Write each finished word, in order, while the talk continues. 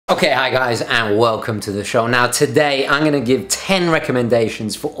Okay, hi guys, and welcome to the show. Now today I'm going to give 10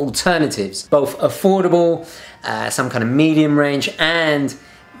 recommendations for alternatives, both affordable, some kind of medium range, and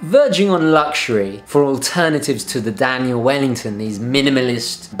verging on luxury, for alternatives to the Daniel Wellington, these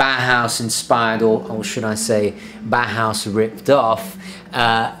minimalist Bauhaus inspired, or should I say Bauhaus ripped off,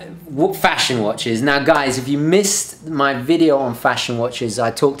 fashion watches. Now guys, if you missed my video on fashion watches,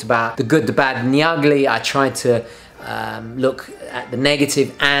 I talked about the good, the bad and the ugly. I tried to look at the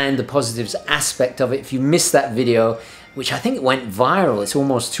negative and the positives aspect of it. If you missed that video, which I think it went viral, it's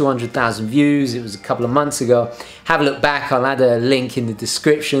almost 200,000 views, it was a couple of months ago, have a look back. I'll add a link in the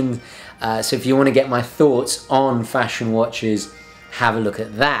description, so if you want to get my thoughts on fashion watches, have a look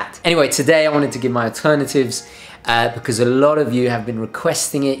at that. Anyway, today I wanted to give my alternatives because a lot of you have been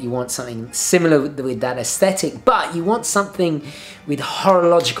requesting it. You want something similar with that aesthetic, but you want something with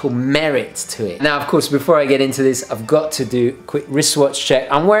horological merit to it. Now, of course, before I get into this, I've got to do a quick wristwatch check.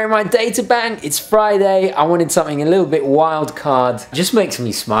 I'm wearing my data bank. It's Friday. I wanted something a little bit wild card. Just makes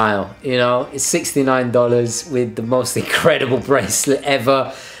me smile, you know. It's $69 with the most incredible bracelet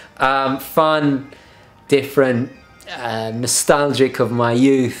ever. Fun, different, nostalgic of my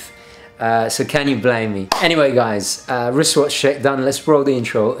youth. So can you blame me? Anyway guys, wristwatch check done. Let's roll the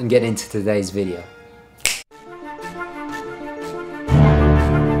intro and get into today's video.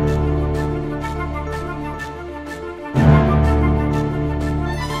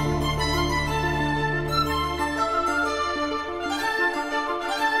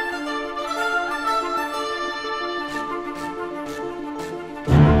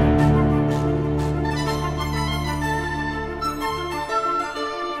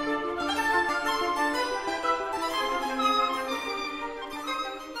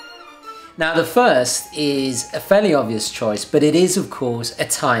 Now the first is a fairly obvious choice, but it is of course a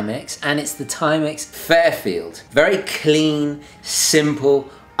Timex, and it's the Timex Fairfield. Very clean, simple,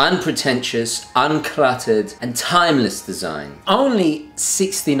 unpretentious, uncluttered, and timeless design. Only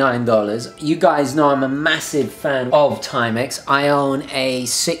 $69. You guys know I'm a massive fan of Timex. I own a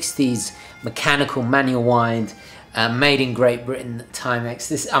 60s mechanical manual wind, made in Great Britain Timex.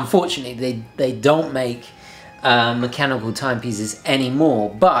 This, unfortunately, they don't make mechanical timepieces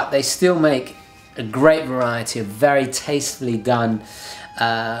anymore, but they still make a great variety of very tastefully done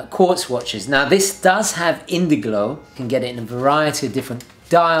quartz watches. Now this does have Indiglo. You can get it in a variety of different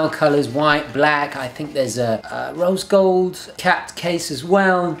dial colors, white, black. I think there's a rose gold capped case as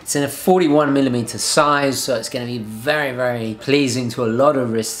well. It's in a 41mm size, so it's going to be very, very pleasing to a lot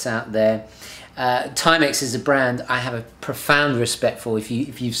of wrists out there. Timex is a brand I have a profound respect for. If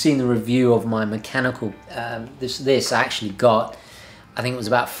you've seen the review of my mechanical, this I actually got, I think it was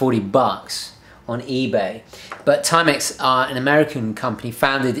about 40 bucks on eBay. But Timex are an American company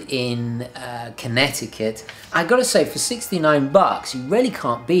founded in Connecticut. I gotta say, for 69 bucks, you really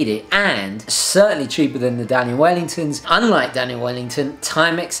can't beat it, and certainly cheaper than the Daniel Wellingtons. Unlike Daniel Wellington,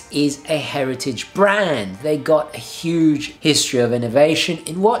 Timex is a heritage brand. They got a huge history of innovation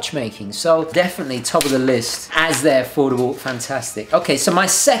in watchmaking, so definitely top of the list. As they're affordable, fantastic. Okay, so my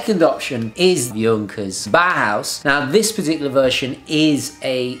second option is Junghans Bauhaus. Now this particular version is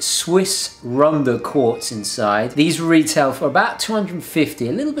a Swiss Ronda quartz inside. These retail for about $250,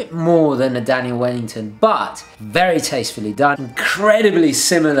 a little bit more than a Daniel Wellington, but very tastefully done. Incredibly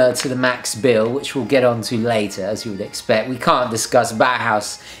similar to the Max Bill, which we'll get onto later, as you would expect. We can't discuss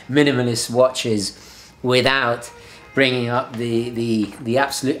Bauhaus minimalist watches without bringing up the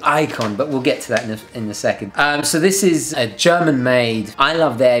absolute icon, but we'll get to that in a second. So this is a German-made. I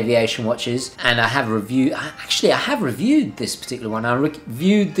love their aviation watches, and I have reviewed. Actually, I have reviewed this particular one. I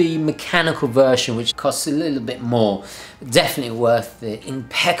reviewed the mechanical version, which costs a little bit more. Definitely worth it.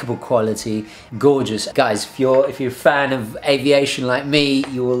 Impeccable quality, gorgeous. Guys, if you're a fan of aviation like me,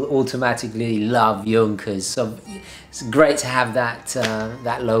 you will automatically love Junghans. So it's great to have that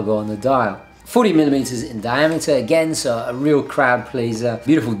logo on the dial. 40mm in diameter again, so a real crowd pleaser.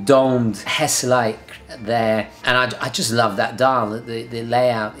 Beautiful domed Hess-like there, and I just love that dial, the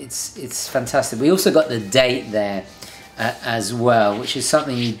layout. It's fantastic. We also got the date there as well, which is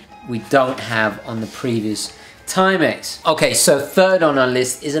something we don't have on the previous Timex. Okay, so third on our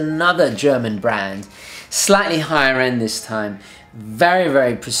list is another German brand, slightly higher end this time. Very,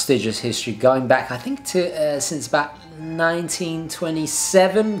 very prestigious history, going back I think to since about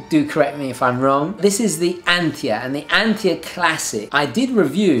 1927, do correct me if I'm wrong. This is the Antea, and the Antea Classic. I did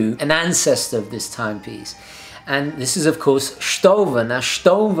review an ancestor of this timepiece, and this is of course Stowa. Now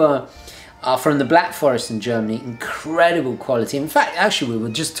Stowa are from the Black Forest in Germany. Incredible quality. In fact, actually, we were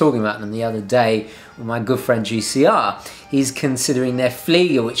just talking about them the other day with my good friend GCR. He's considering their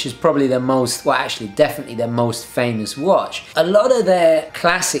Flieger, which is probably their most, well, actually, definitely their most famous watch. A lot of their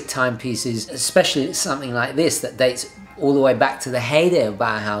classic timepieces, especially something like this that dates all the way back to the heyday of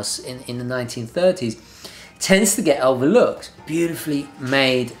Bauhaus in the 1930s, tends to get overlooked. Beautifully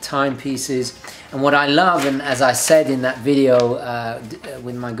made timepieces. And what I love, and as I said in that video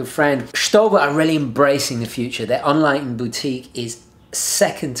with my good friend, Stowa are really embracing the future. Their online boutique is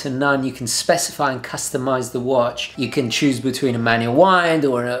second to none. You can specify and customize the watch. You can choose between a manual wind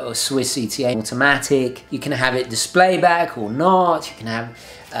or a Swiss ETA automatic. You can have it display back or not. You can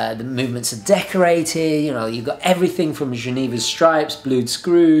have the movements are decorated. You know, you've got everything from Geneva stripes, blued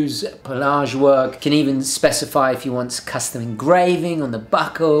screws, pelage work. You can even specify if you want custom engraving on the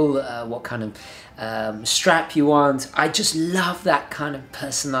buckle, what kind of strap you want. I just love that kind of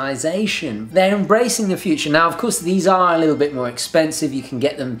personalization. They're embracing the future. Now, of course, these are a little bit more expensive. You can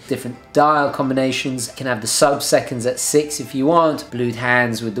get them different dial combinations. You can have the sub-seconds at 6 if you want, blued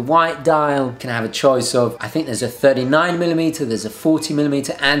hands with the white dial. You can have a choice of, I think there's a 39mm, there's a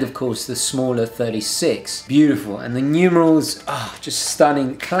 40mm, and of course the smaller 36. Beautiful. And the numerals, oh, just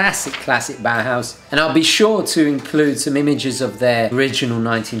stunning. Classic Bauhaus. And I'll be sure to include some images of their original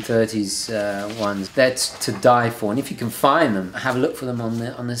 1930s ones. That's to die for, and if you can find them, have a look for them on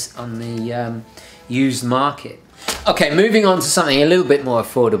the used market. Okay, moving on to something a little bit more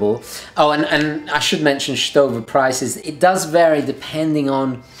affordable. Oh, and I should mention Stowa prices. It does vary depending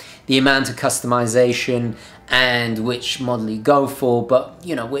on the amount of customization and which model you go for, but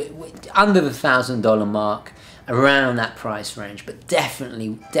you know, we're under the $1,000 mark, around that price range, but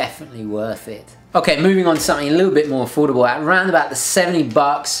definitely worth it. Okay, moving on to something a little bit more affordable, at around about the 70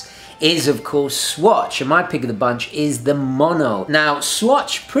 bucks. Is of course Swatch, and my pick of the bunch is the Mono. Now,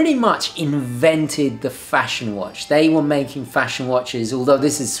 Swatch pretty much invented the fashion watch. They were making fashion watches, although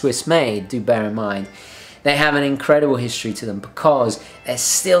this is Swiss made, do bear in mind. They have an incredible history to them because they're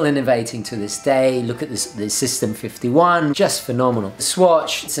still innovating to this day. Look at this, the System 51, just phenomenal. The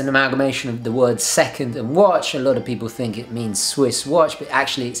Swatch, it's an amalgamation of the words second and watch. A lot of people think it means Swiss watch, but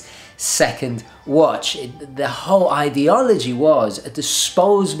actually it's second watch. The whole ideology was a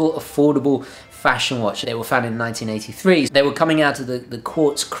disposable, affordable fashion watch. They were founded in 1983. They were coming out of the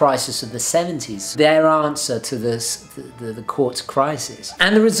Quartz crisis of the 70s. Their answer to the Quartz crisis.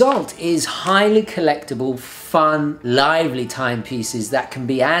 And the result is highly collectible, fun, lively timepieces that can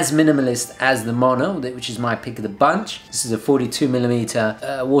be as minimalist as the Mono, which is my pick of the bunch. This is a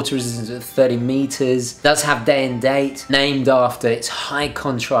 42mm, water resistance of 30 meters. Does have day and date, named after its high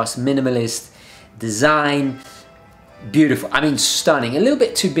contrast, minimalist design. Beautiful, I mean stunning. A little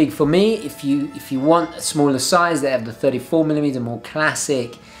bit too big for me. If you want a smaller size, they have the 34mm, more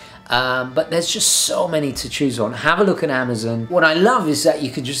classic. But there's just so many to choose on. Have a look at Amazon. What I love is that you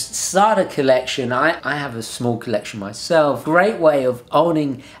can just start a collection. I have a small collection myself. Great way of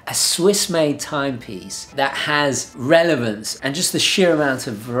owning a Swiss-made timepiece that has relevance and just the sheer amount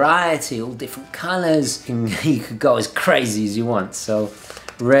of variety, all different colors. You could go as crazy as you want. So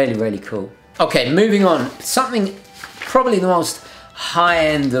really cool. Okay, moving on. Something probably the most high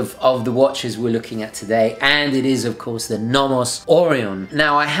end of the watches we're looking at today, and it is of course the Nomos Orion.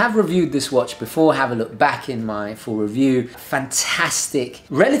 Now, I have reviewed this watch before. Have a look back in my full review. Fantastic,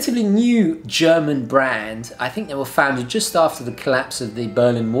 relatively new German brand. I think they were founded just after the collapse of the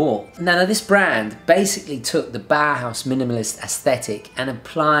Berlin Wall. Now this brand basically took the Bauhaus minimalist aesthetic and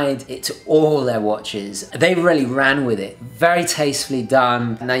applied it to all their watches. They really ran with it. Very tastefully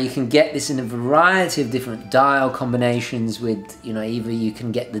done. Now you can get this in a variety of different dial combinations with, you know, either you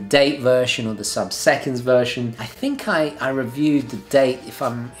can get the date version or the sub-seconds version. I think I reviewed the date, if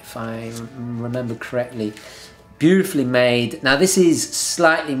I remember correctly. Beautifully made. Now this is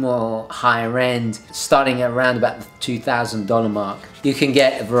slightly more higher end, starting at around about the $2,000 mark. You can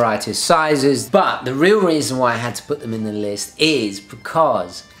get a variety of sizes, but the real reason why I had to put them in the list is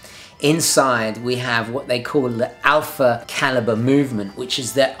because inside we have what they call the Alpha Caliber movement, which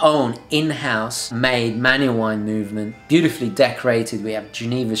is their own in-house made manual wind movement. Beautifully decorated. We have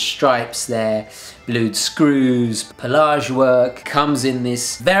Geneva stripes there, blued screws, pelage work. Comes in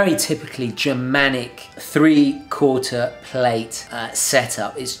this very typically Germanic 3/4 plate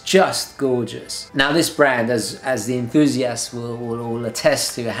setup. It's just gorgeous. Now this brand, as the enthusiasts will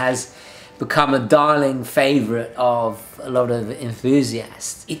attest to, has become a darling favorite of a lot of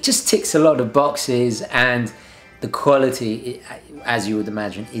enthusiasts. It just ticks a lot of boxes, and the quality, as you would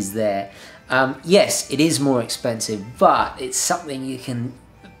imagine, is there. Yes, it is more expensive, but it's something you can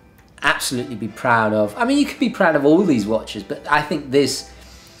absolutely be proud of. I mean, you could be proud of all these watches, but I think this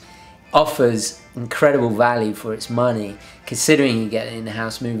offers incredible value for its money, considering you get an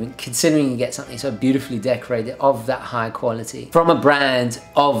in-house movement, considering you get something so beautifully decorated of that high quality from a brand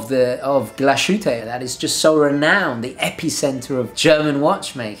of Glashütte that is just so renowned, the epicenter of German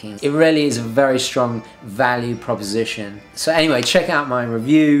watchmaking. It really is a very strong value proposition. So anyway, check out my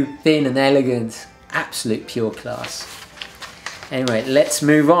review. Thin and elegant, absolute pure class. Anyway, let's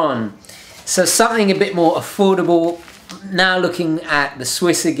move on. So something a bit more affordable. Now looking at the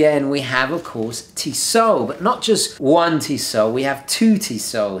Swiss again, we have of course Tissot, but not just one Tissot, we have two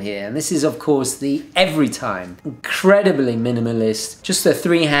Tissot here. And this is of course the Everytime. Incredibly minimalist, just a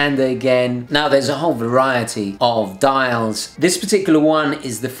three-hander again. Now there's a whole variety of dials. This particular one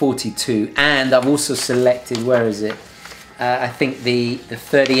is the 42, and I've also selected, where is it? I think the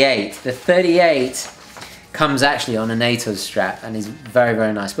 38. The 38 comes actually on a NATO strap and is very,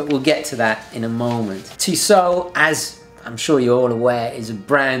 very nice, but we'll get to that in a moment. Tissot, as I'm sure you're all aware, is a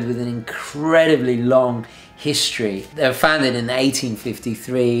brand with an incredibly long history. They were founded in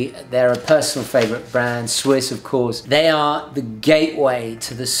 1853. They're a personal favorite brand, Swiss of course. They are the gateway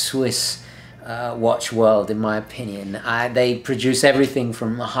to the Swiss watch world, in my opinion. They produce everything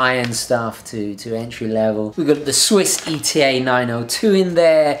from high-end stuff to entry level. We've got the Swiss ETA 902 in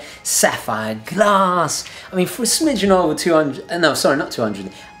there, sapphire glass. I mean, for a smidgen over 200, no, sorry, not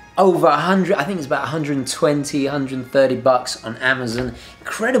 200, over 100, I think it's about 120, 130 bucks on Amazon.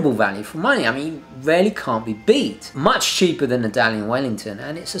 Incredible value for money. I mean, really can't be beat. Much cheaper than a Dalian Wellington,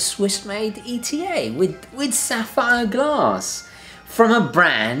 and it's a Swiss-made ETA with sapphire glass from a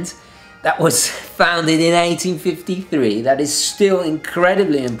brand that was founded in 1853, that is still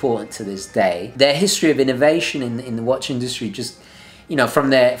incredibly important to this day. Their history of innovation in the watch industry, just, you know,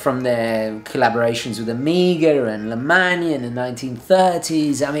 from their collaborations with Omega and Lemania in the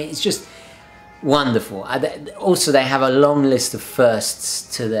 1930s, I mean, it's just wonderful. Also, they have a long list of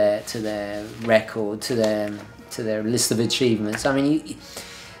firsts to their record, to their list of achievements. I mean,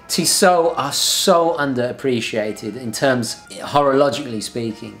 Tissot are so underappreciated in terms, horologically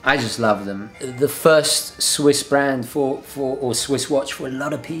speaking. I just love them. The first Swiss brand or Swiss watch for a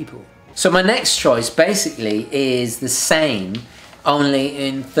lot of people. So my next choice basically is the same, only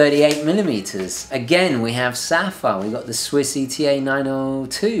in 38 millimeters. Again, we have sapphire. We've got the Swiss ETA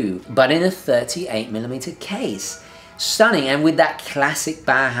 902, but in a 38 millimeter case. Stunning, and with that classic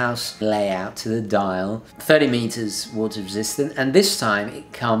Bauhaus layout to the dial, 30 meters water resistant, and this time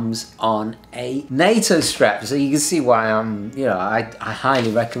it comes on a NATO strap, so you can see why I highly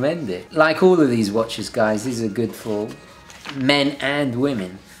recommend it. Like all of these watches, guys, these are good for men and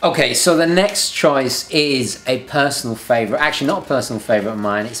women. Okay, so the next choice is a personal favorite. Actually, not a personal favorite of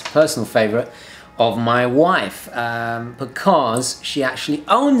mine, it's a personal favorite of my wife, because she actually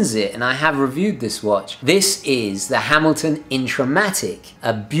owns it, and I have reviewed this watch. This is the Hamilton Intra-Matic,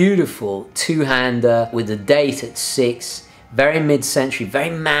 a beautiful two-hander with a date at 6, very mid-century, very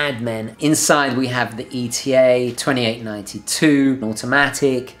Mad Men. Inside we have the ETA 2892, an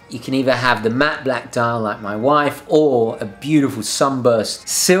automatic. You can either have the matte black dial like my wife, or a beautiful sunburst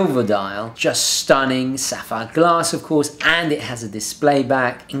silver dial, just stunning, sapphire glass of course, and it has a display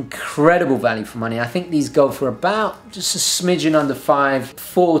back. Incredible value for money. I think these go for about just a smidgen under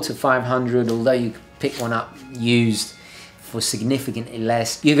 400 to 500, although you could pick one up used for significantly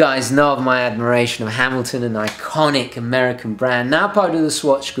less. You guys know of my admiration of Hamilton, an iconic American brand, now part of the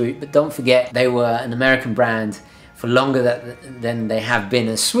Swatch group, but don't forget they were an American brand for longer than they have been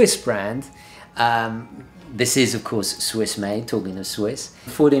a Swiss brand. This is of course Swiss made, talking of Swiss.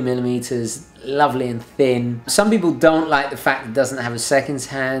 40 millimeters, lovely and thin. Some people don't like the fact it doesn't have a seconds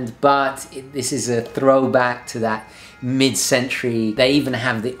hand, but this is a throwback to that mid-century. They even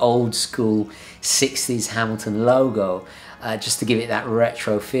have the old school 60s Hamilton logo, just to give it that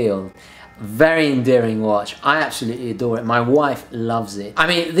retro feel. Very endearing watch. I absolutely adore it. My wife loves it. I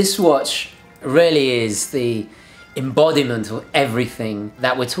mean, this watch really is the embodiment of everything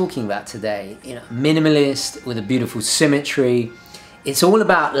that we're talking about today. You know, minimalist with a beautiful symmetry. It's all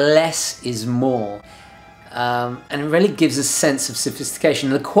about less is more. And it really gives a sense of sophistication.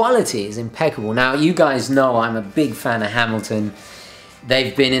 The quality is impeccable. Now, you guys know I'm a big fan of Hamilton.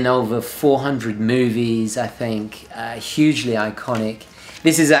 They've been in over 400 movies, I think, hugely iconic.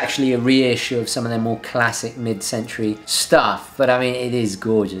 This is actually a reissue of some of their more classic mid-century stuff, but I mean, it is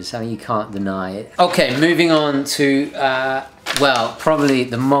gorgeous. I mean, you can't deny it. Okay, moving on to, well, probably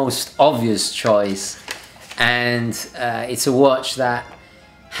the most obvious choice, and it's a watch that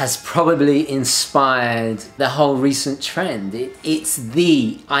has probably inspired the whole recent trend. It's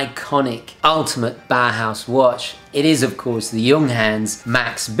the iconic ultimate Bauhaus watch. It is, of course, the Junghans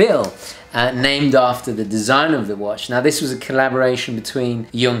Max Bill, named after the designer of the watch. Now, this was a collaboration between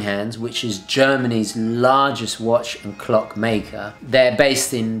Junghans, which is Germany's largest watch and clock maker. They're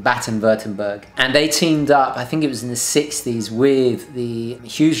based in Baden-Württemberg, and they teamed up, I think it was in the 60s, with the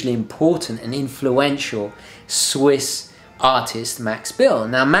hugely important and influential Swiss artist Max Bill.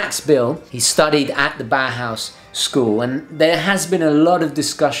 Now, Max Bill, he studied at the Bauhaus school, and there has been a lot of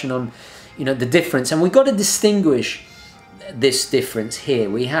discussion on, you know, the difference, and we've got to distinguish this difference here.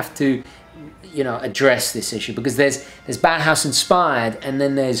 We have to, you know, address this issue, because there's Bauhaus inspired, and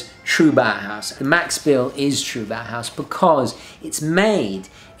then there's true Bauhaus. The Max Bill is true Bauhaus because it's made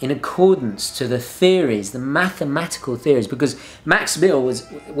in accordance to the theories, the mathematical theories, because Max Bill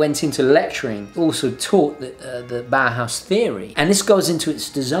went into lecturing, also taught the Bauhaus theory, and this goes into its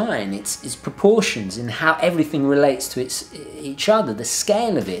design, its proportions, and how everything relates to each other, the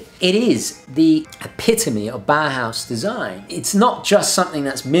scale of it. It is the epitome of Bauhaus design. It's not just something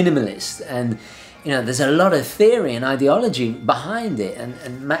that's minimalist, and you know, there's a lot of theory and ideology behind it,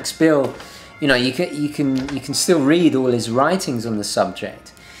 and Max Bill, you know, you can still read all his writings on the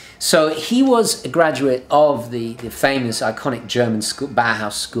subject. So he was a graduate of the famous iconic German school,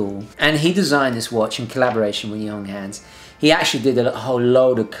 Bauhaus school, and he designed this watch in collaboration with Junghans. He actually did a whole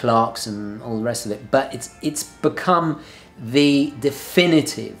load of clocks and all the rest of it, but it's become the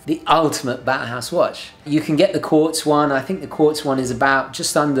definitive, the ultimate Bauhaus watch. You can get the Quartz one. I think the Quartz one is about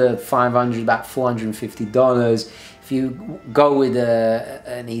just under $500, about $450. If you go with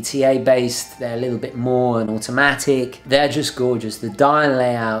an ETA based, they're a little bit more, an automatic. They're just gorgeous. The dial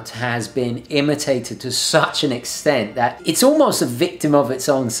layout has been imitated to such an extent that it's almost a victim of its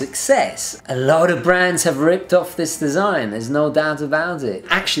own success. A lot of brands have ripped off this design, there's no doubt about it.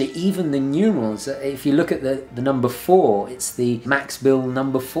 Actually, even the numerals, if you look at the number 4, it's the Max Bill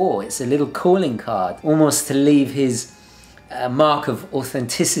number 4. It's a little calling card, almost to leave his mark of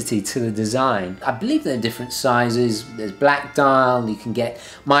authenticity to the design. I believe there are different sizes. There's black dial, you can get,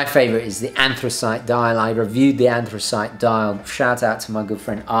 my favorite is the anthracite dial. I reviewed the anthracite dial. Shout out to my good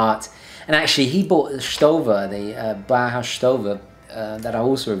friend Art. And actually he bought the Stowa, the Bauhaus Stowa, that I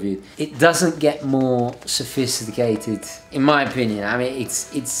also reviewed. It doesn't get more sophisticated, in my opinion. I mean,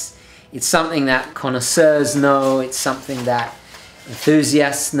 it's something that connoisseurs know, it's something that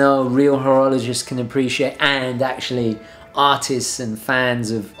enthusiasts know, real horologists can appreciate, and actually artists and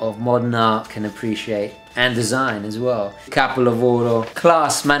fans of modern art can appreciate, and design as well. Capolavoro,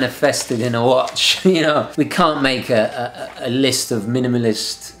 class manifested in a watch. You know, we can't make a list of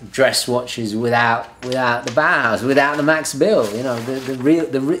minimalist dress watches without the Bauhaus, without the Max Bill. You know, the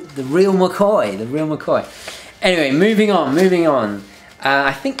real McCoy, Anyway, moving on.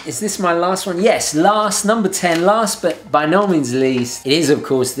 I think, is this my last one? Yes, last, number 10, last but by no means least, it is of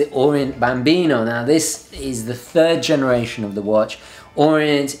course the Orient Bambino. Now this is the 3rd generation of the watch.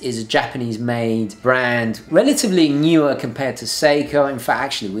 Orient is a Japanese-made brand, relatively newer compared to Seiko. In fact,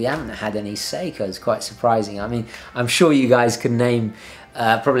 actually, we haven't had any Seiko. It's quite surprising. I mean, I'm sure you guys can name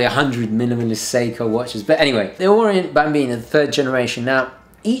probably 100 minimalist Seiko watches. But anyway, the Orient Bambino, the 3rd generation. Now,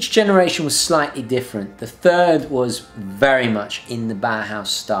 each generation was slightly different. The 3rd was very much in the Bauhaus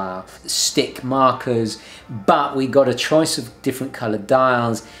style, stick markers, but we got a choice of different colored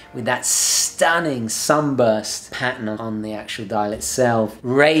dials with that stunning sunburst pattern on the actual dial itself,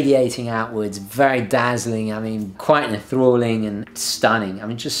 radiating outwards, very dazzling. I mean, quite enthralling and stunning. I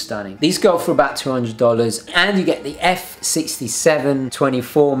mean, just stunning. These go for about $200, and you get the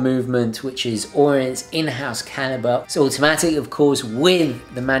F6724 movement, which is Orient's in-house caliber. It's automatic, of course, with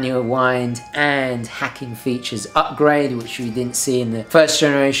the manual wind and hacking features upgrade, which we didn't see in the 1st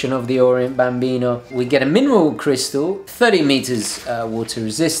generation of the Orient Bambino. We get a mineral crystal, 30 meters water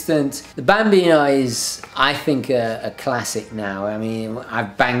resistant. The Bambino is, I think, a classic now. I mean,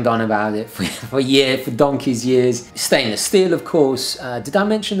 I've banged on about it for donkey's years. Stainless steel, of course. Did I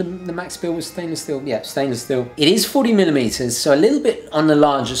mention the Max Bill was stainless steel? Yeah, stainless steel. It is 40 millimeters, so a little bit on the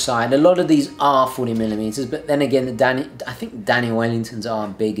larger side. A lot of these are 40 millimeters, but then again, I think Daniel Wellingtons are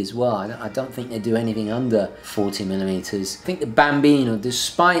big as well. I don't think they do anything under 40 millimeters. I think the Bambino,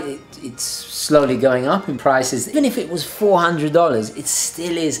 despite it's slowly going up in prices, even if it was $400, it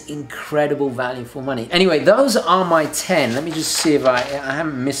still is incredible value for money. Anyway, those are my 10. Let me just see if I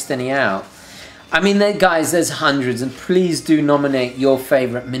haven't missed any out. I mean, guys, there's hundreds, and please do nominate your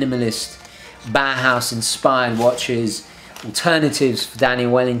favorite minimalist Bauhaus inspired watches, alternatives for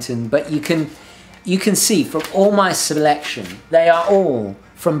Daniel Wellington. But you can see from all my selection, they are all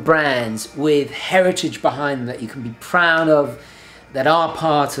from brands with heritage behind them that you can be proud of, that are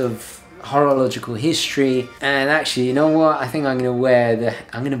part of horological history. And actually, you know what, I think I'm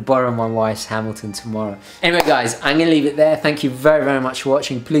gonna borrow my wife's Hamilton tomorrow. Anyway guys, I'm gonna leave it there. Thank you very, very much for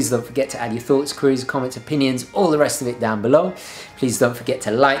watching. Please don't forget to add your thoughts, queries, comments, opinions, all the rest of it down below. Please don't forget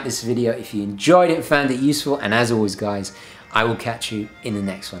to like this video if you enjoyed it, found it useful, and as always guys, I will catch you in the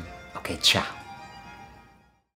next one. Okay, ciao.